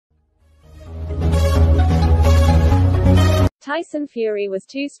Tyson Fury was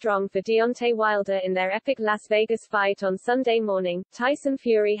too strong for Deontay Wilder in their epic Las Vegas fight on Sunday morning. Tyson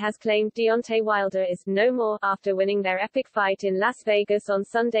Fury has claimed Deontay Wilder is no more after winning their epic fight in Las Vegas on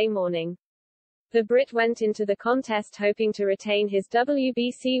Sunday morning. The Brit went into the contest hoping to retain his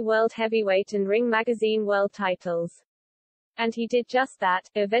WBC World Heavyweight and Ring Magazine World titles. And he did just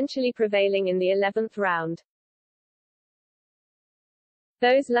that, eventually prevailing in the 11th round.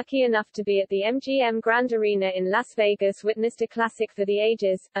 Those lucky enough to be at the MGM Grand Arena in Las Vegas witnessed a classic for the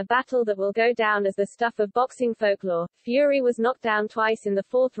ages, a battle that will go down as the stuff of boxing folklore. Fury was knocked down twice in the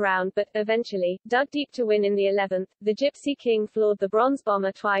 4th round but, eventually, dug deep to win in the 11th. The Gypsy King floored the Bronze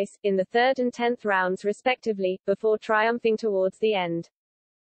Bomber twice, in the 3rd and 10th rounds respectively, before triumphing towards the end.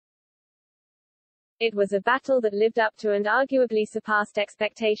 It was a battle that lived up to and arguably surpassed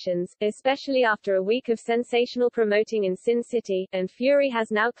expectations, especially after a week of sensational promoting in Sin City, and Fury has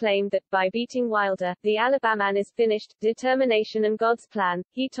now claimed that, by beating Wilder, the Alabamaman is finished, determination and God's plan.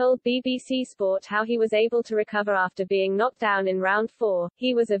 He told BBC Sport how he was able to recover after being knocked down in round 4.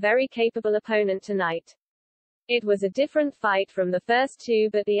 He was a very capable opponent tonight. It was a different fight from the first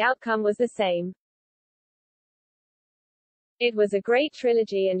two but the outcome was the same. It was a great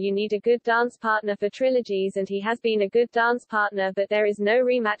trilogy and you need a good dance partner for trilogies and he has been a good dance partner but there is no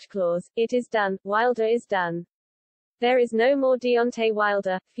rematch clause. It is done. Wilder is done. There is no more Deontay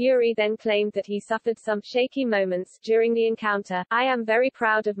Wilder. Fury then claimed that he suffered some shaky moments during the encounter. I am very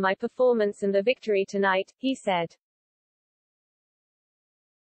proud of my performance and the victory tonight, he said.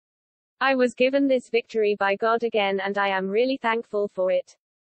 I was given this victory by God again and I am really thankful for it.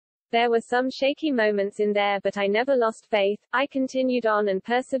 There were some shaky moments in there but I never lost faith. I continued on and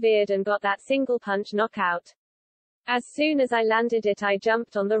persevered and got that single punch knockout. As soon as I landed it I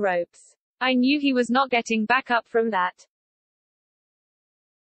jumped on the ropes. I knew he was not getting back up from that.